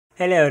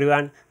Hello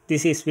everyone,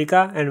 this is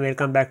Vika and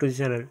welcome back to the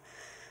channel.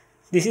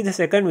 This is the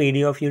second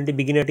video of Unity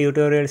beginner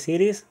tutorial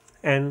series,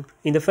 and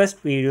in the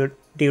first video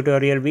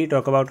tutorial we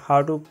talk about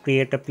how to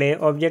create a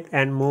player object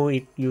and move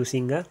it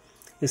using a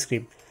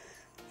script.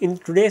 In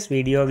today's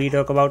video we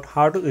talk about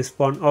how to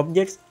spawn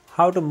objects,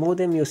 how to move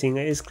them using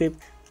a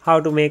script, how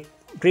to make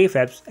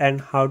prefabs and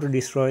how to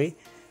destroy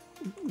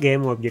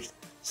game objects.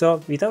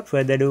 So without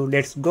further ado,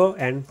 let's go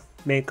and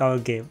make our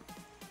game.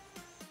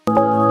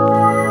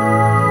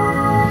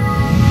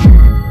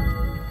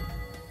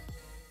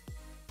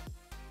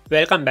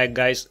 Welcome back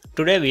guys,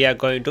 today we are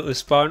going to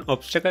spawn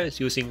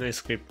obstacles using a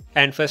script,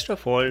 and first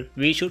of all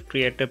we should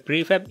create a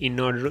prefab in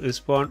order to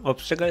spawn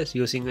obstacles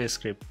using a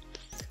script.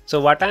 So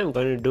what I am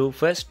going to do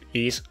first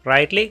is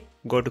right click,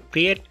 go to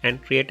create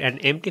and create an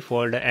empty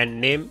folder and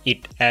name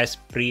it as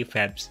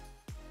prefabs.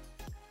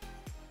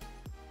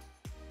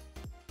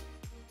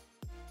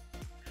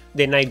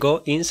 Then I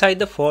go inside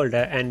the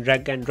folder and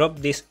drag and drop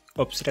this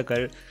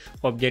obstacle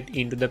object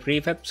into the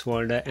prefabs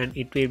folder, and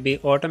it will be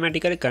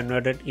automatically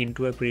converted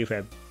into a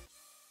prefab.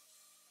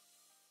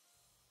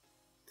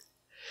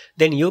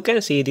 Then you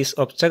can see this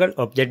obstacle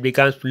object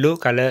becomes blue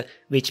color,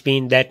 which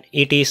means that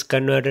it is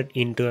converted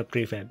into a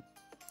prefab.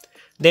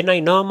 Then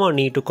I no more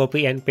need to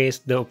copy and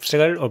paste the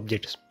obstacle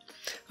objects.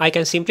 I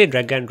can simply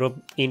drag and drop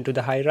into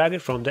the hierarchy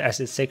from the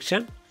assets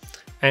section.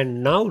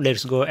 And now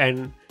let's go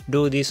and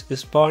do this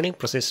spawning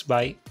process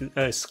by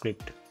a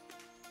script.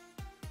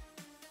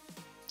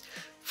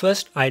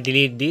 First I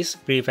delete these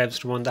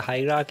prefabs from the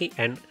hierarchy,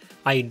 and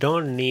I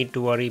don't need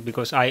to worry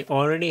because I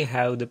already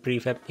have the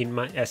prefab in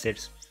my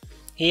assets.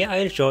 Here I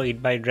will show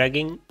it by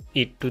dragging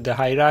it to the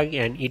hierarchy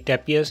and it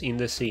appears in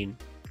the scene.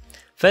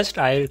 First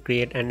I will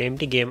create an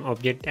empty game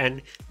object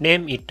and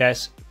name it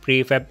as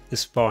prefab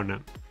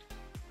spawner.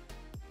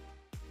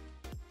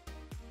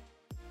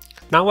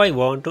 Now I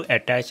want to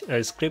attach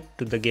a script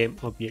to the game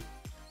object.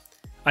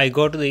 I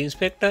go to the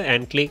inspector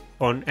and click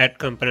on add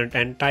component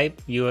and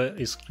type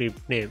your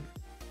script name.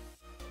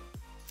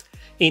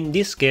 In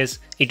this case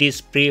it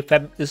is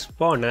prefab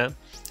spawner,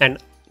 and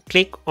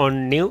click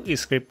on new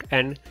script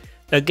and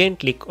again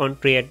click on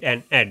create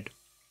and add.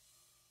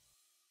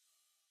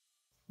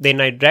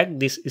 Then I drag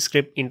this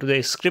script into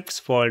the scripts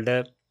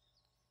folder.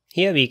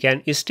 Here we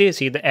can still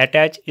see the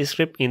attached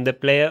script in the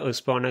player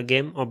spawner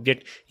game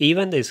object,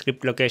 even the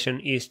script location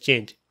is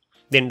changed.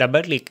 Then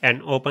double click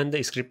and open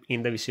the script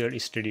in the Visual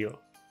Studio.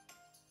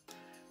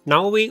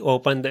 Now we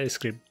open the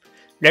script.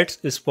 Let's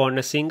spawn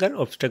a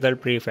single obstacle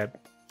prefab.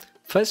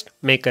 First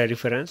make a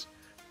reference.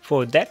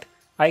 For that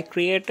I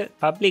create a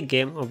public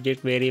game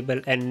object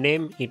variable and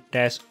name it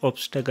as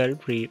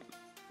prefab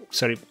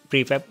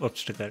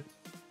obstacle.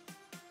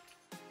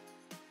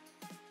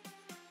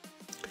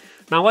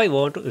 Now I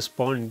want to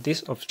spawn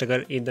this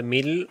obstacle in the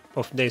middle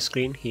of the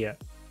screen here.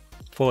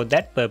 For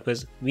that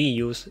purpose we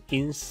use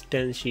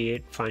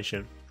Instantiate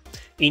function.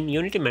 In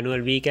Unity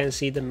manual we can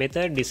see the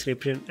method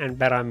description and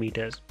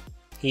parameters.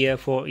 Here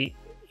for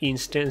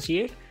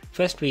Instantiate,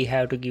 first we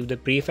have to give the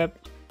prefab,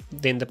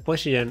 then the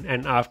position,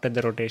 and after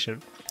the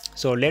rotation.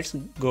 So let's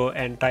go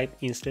and type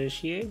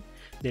Instantiate,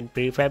 then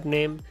prefab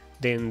name,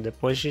 then the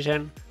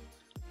position.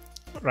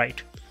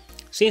 Right.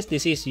 Since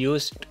this is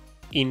used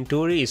in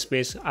 2D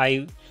space,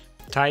 I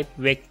type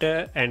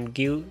vector and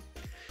give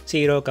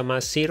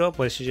 0,0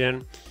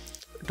 position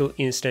to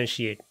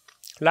Instantiate.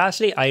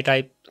 Lastly, I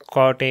type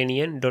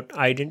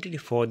Quaternion.identity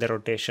for the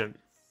rotation.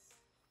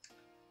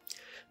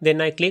 Then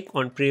I click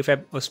on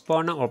prefab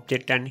spawner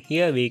object, and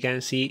here we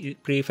can see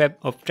prefab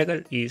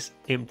obstacle is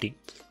empty.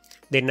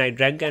 Then I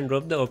drag and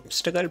drop the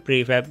obstacle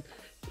prefab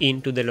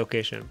into the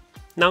location.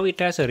 Now it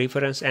has a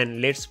reference,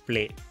 and let's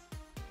play.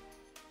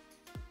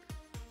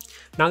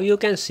 Now you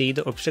can see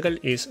the obstacle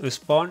is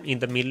spawned in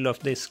the middle of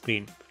the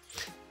screen.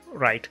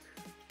 Right.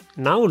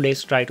 Now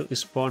let's try to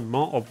spawn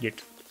more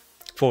objects.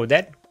 For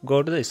that,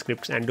 go to the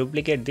scripts and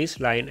duplicate this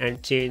line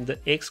and change the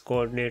X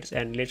coordinates,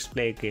 and let's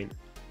play again.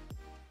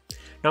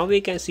 Now we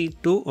can see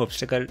two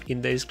obstacles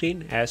in the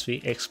screen as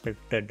we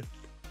expected.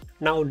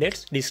 Now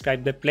let's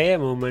describe the player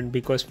movement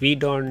because we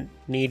don't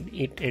need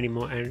it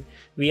anymore, and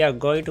we are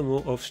going to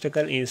move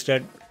obstacle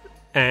instead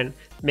and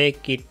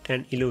make it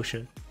an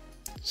illusion.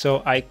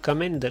 So I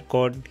comment the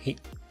code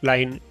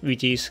line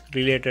which is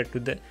related to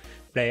the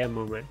player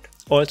movement.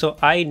 Also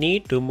I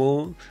need to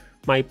move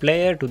my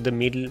player to the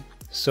middle,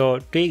 so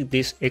tweak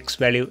this X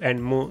value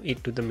and move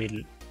it to the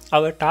middle.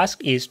 Our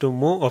task is to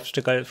move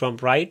obstacle from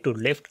right to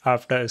left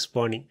after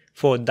spawning.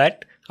 For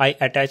that I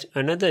attach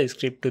another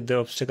script to the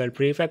obstacle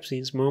prefab,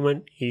 since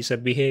movement is a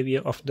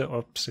behavior of the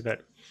obstacle.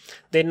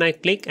 Then I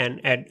click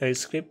and add a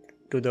script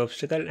to the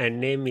obstacle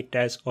and name it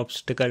as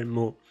obstacle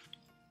move.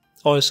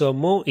 Also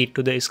move it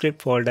to the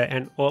script folder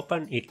and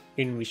open it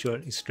in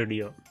Visual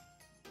Studio.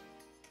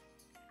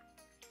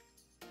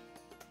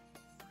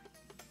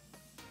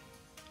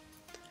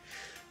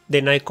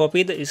 Then I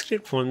copy the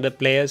script from the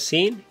player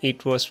scene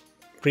it was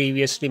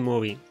previously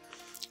moving.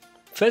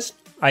 First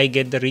I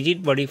get the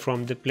rigid body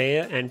from the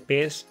player and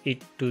paste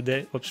it to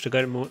the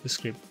obstacle move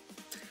script.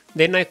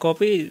 Then I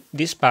copy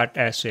this part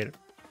as well.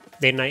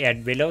 Then I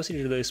add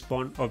velocity to the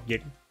spawn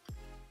object.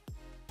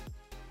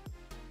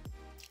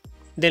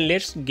 Then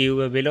let's give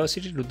a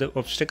velocity to the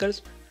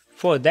obstacles.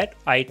 For that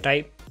I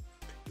type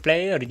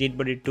player rigid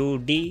body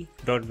 2d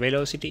dot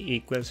velocity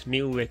equals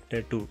new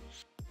vector 2.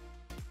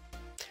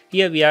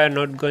 Here we are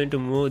not going to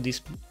move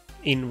this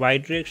in y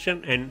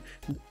direction and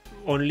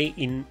only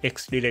in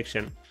x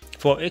direction.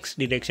 For x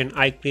direction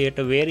I create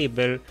a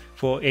variable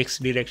for x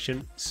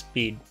direction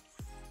speed.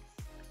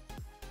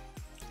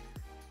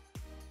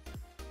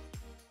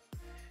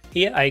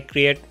 Here I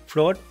create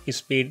float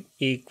speed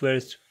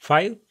equals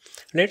 5.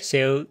 Let's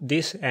save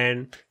this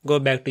and go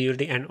back to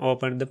Unity and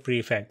open the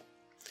prefab.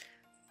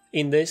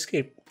 In the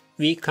script,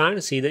 we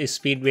can't see the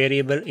speed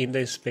variable in the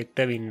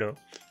inspector window.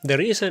 The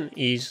reason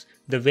is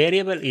the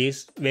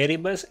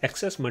variable's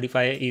access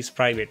modifier is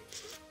private.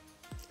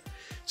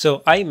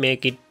 So I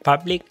make it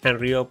public and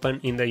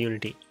reopen in the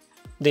Unity.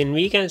 Then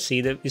we can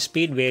see the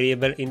speed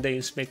variable in the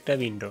inspector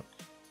window.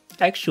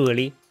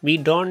 Actually, we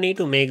don't need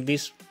to make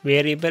this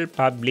variable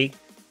public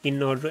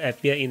in order to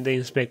appear in the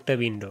inspector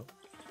window.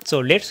 So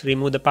let's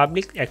remove the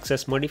public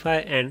access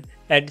modifier and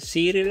add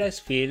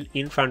serialized field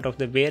in front of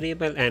the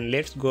variable, and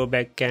let's go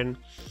back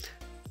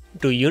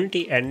to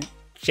Unity and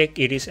check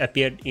it is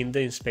appeared in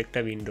the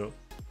inspector window.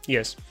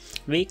 Yes,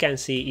 we can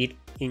see it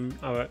in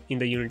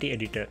the Unity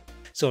editor.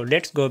 So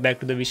let's go back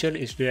to the Visual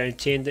Studio and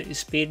change the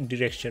speed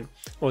direction.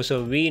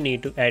 Also we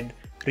need to add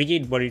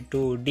rigid body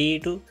to D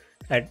to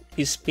add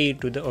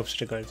speed to the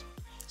obstacles.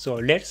 So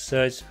let's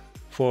search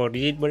for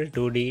rigid body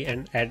 2D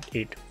and add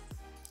it.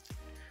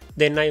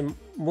 Then I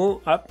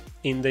move up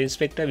in the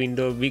inspector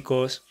window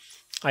because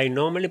I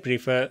normally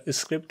prefer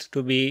scripts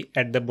to be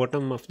at the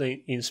bottom of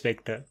the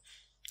inspector.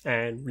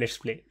 And let's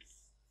play.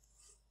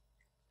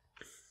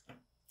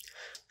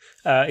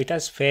 It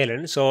has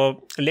failed,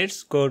 so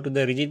let's go to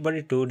the rigid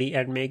body 2D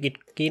and make it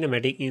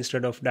kinematic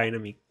instead of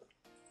dynamic.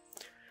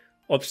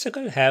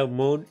 Obstacles have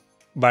moved,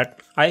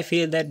 but I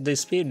feel that the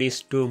speed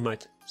is too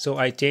much, so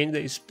I change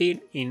the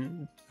speed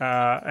in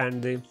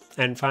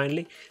and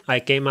finally I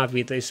came up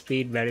with a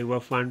speed value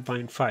of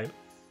 1.5.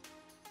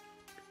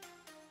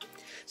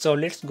 So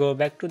let's go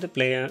back to the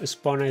player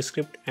spawner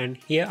script, and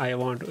here I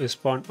want to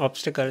spawn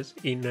obstacles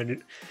in a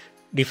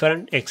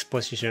different X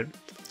position.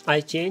 I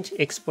change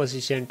X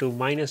position to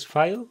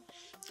 -5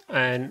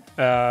 and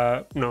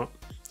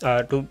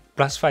to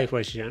 +5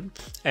 position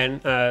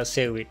and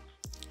save it.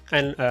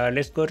 And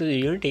let's go to the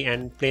Unity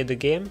and play the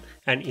game,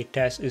 and it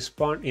has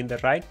spawned in the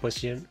right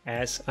position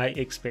as I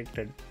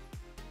expected.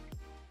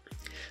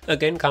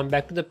 Again, come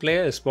back to the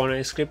player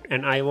spawner script,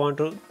 and I want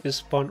to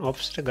spawn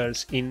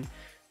obstacles in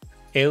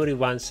every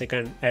 1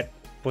 second at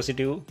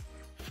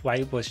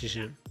 +5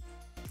 position.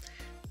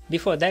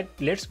 Before that,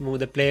 let's move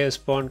the player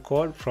spawn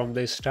code from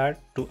the start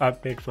to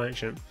update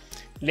function.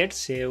 Let's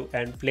save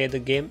and play the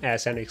game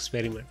as an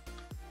experiment.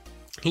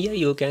 Here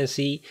you can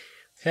see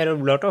here a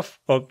lot of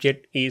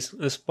object is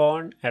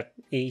spawned at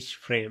each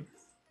frame.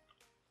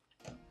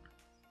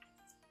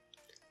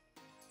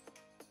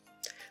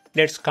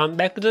 Let's come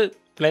back to the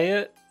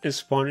player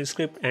spawn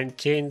script and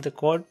change the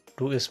code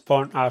to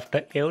spawn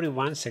after every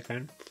 1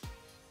 second.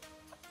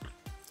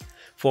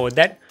 For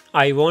that,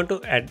 I want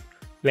to add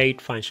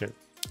wait function.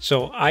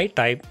 So I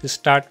type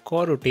start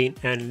coroutine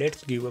and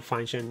let's give a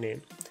function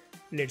name.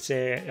 Let's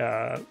say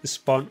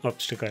spawn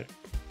obstacle.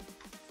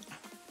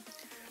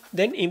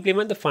 Then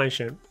implement the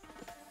function.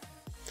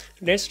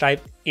 Let's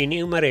type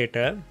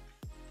enumerator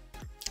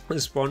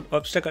spawn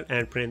obstacle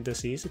and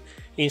parentheses.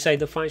 Inside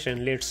the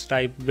function, let's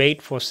type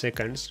wait for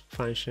seconds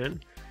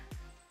function.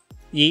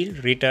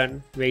 Yield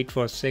return wait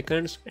for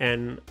seconds,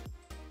 and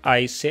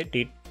I set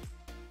it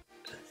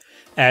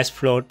as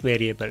float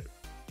variable.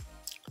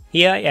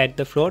 Here I add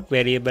the float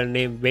variable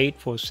name wait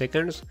for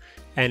seconds,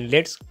 and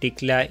let's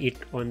declare it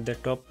on the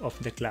top of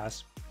the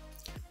class.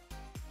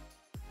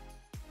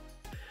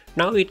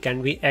 Now it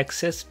can be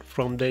accessed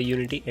from the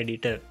Unity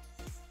editor.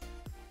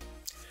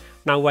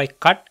 Now I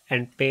cut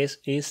and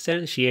paste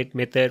instantiate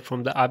method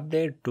from the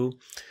update to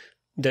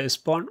the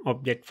spawn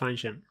object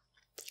function.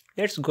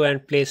 Let's go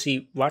and play,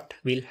 see what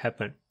will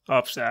happen.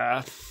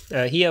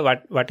 Here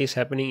what is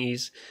happening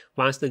is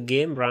once the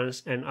game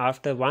runs and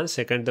after 1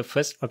 second the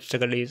first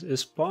obstacle is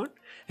spawned,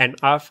 and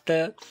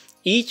after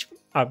each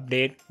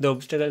update the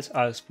obstacles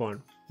are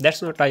spawned.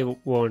 That's not I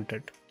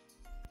wanted.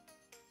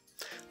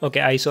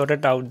 Okay, I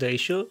sorted out the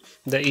issue.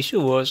 The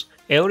issue was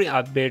every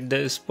update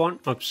the spawn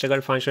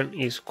obstacle function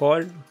is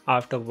called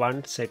after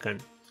 1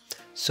 second.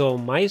 So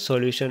my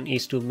solution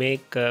is to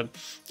make a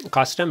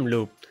custom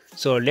loop.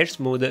 So let's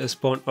move the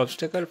spawn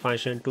obstacle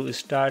function to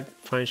start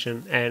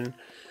function and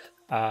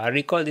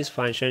recall this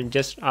function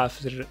just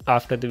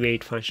after the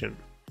wait function.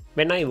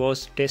 When I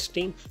was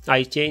testing,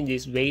 I changed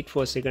this wait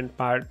for second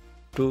part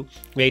to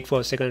wait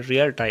for second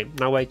real time.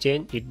 Now I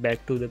change it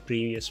back to the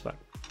previous one.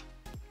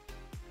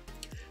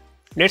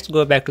 Let's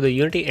go back to the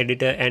Unity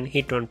editor and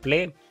hit on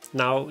play.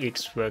 Now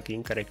it's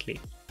working correctly.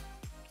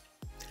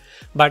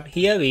 But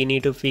here we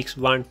need to fix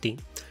one thing.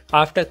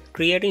 After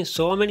creating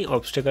so many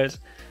obstacles,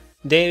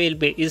 They will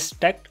be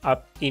stacked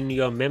up in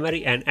your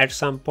memory and at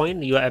some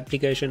point your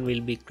application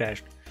will be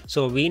crashed.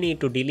 So we need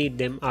to delete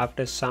them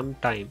after some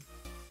time.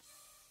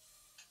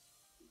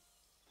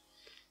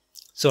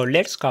 So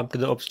let's come to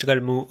the obstacle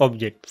move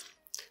object.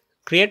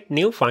 Create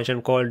new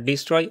function called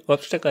destroy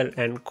obstacle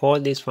and call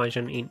this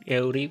function in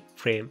every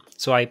frame.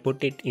 So I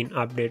put it in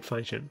update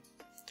function.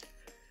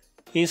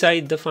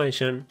 Inside the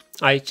function,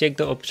 I check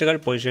the obstacle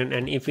position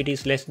and if it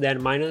is less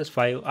than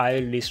 -5, I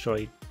will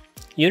destroy it.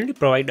 Unity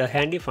provides a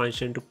handy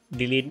function to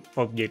delete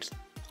objects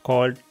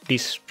called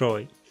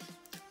destroy.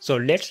 So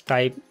let's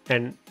type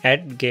and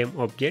add game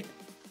object.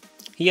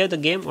 Here the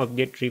game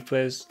object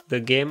refers the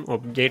game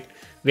object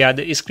where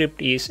the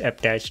script is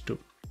attached to.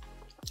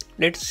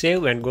 Let's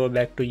save and go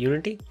back to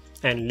Unity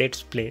and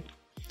let's play.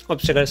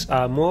 Obstacles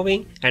are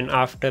moving and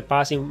after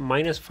passing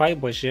 -5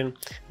 position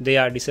they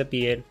are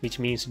disappeared, which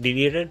means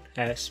deleted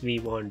as we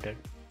wanted.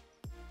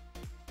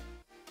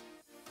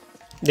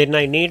 Then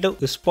I need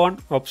to spawn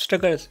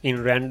obstacles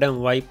in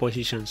random Y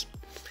positions.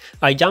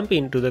 I jump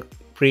into the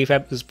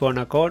prefab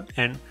spawner code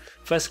and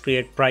first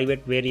create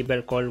private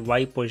variable called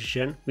Y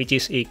position, which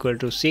is equal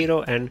to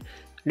 0, and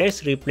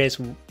let's replace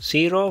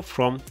 0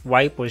 from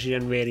Y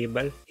position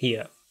variable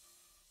here.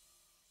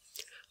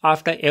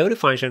 After every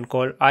function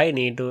call, I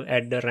need to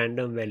add the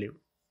random value.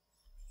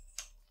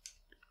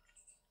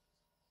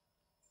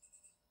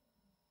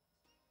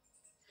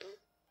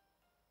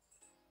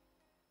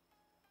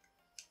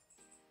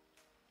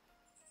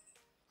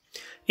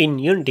 In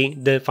Unity,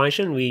 the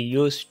function we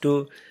use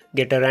to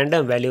get a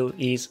random value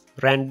is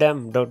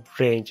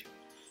random.range.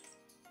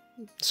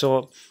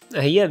 So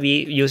here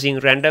we using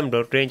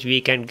random.range we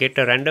can get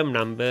a random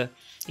number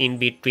in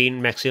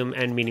between maximum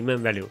and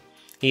minimum value.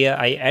 Here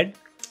I add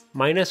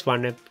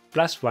 -1 and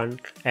 +1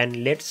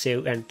 and let's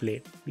save and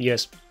play.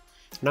 Yes,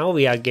 now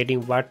we are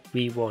getting what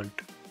we want.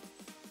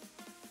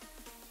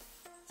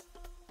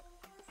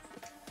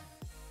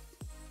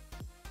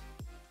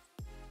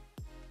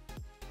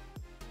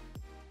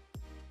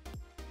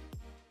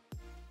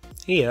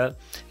 Here,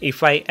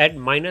 if I add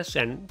minus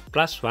and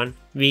 +1,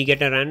 we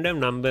get a random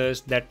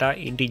numbers that are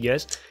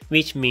integers,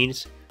 which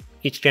means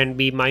it can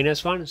be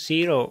 -1,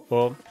 0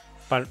 or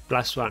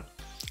 +1.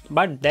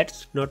 But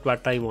that's not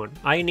what I want.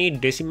 I need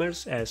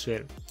decimals as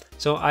well.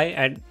 So I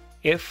add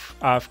f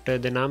after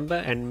the number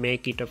and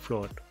make it a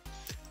float.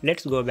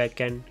 Let's go back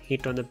and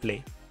hit on the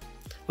play.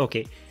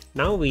 Okay,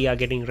 now we are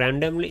getting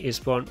randomly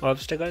spawned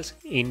obstacles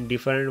in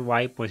different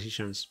Y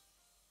positions.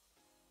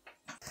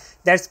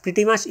 That's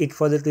pretty much it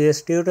for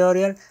today's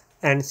tutorial,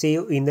 and see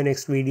you in the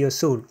next video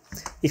soon.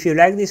 If you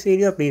like this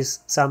video, please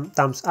some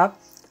thumbs up,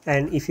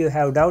 and if you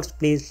have doubts,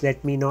 please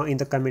let me know in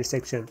the comment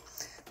section.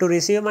 To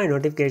receive my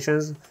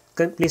notifications,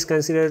 please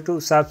consider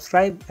to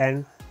subscribe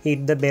and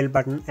hit the bell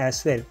button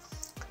as well.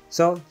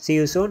 So see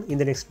you soon in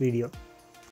the next video.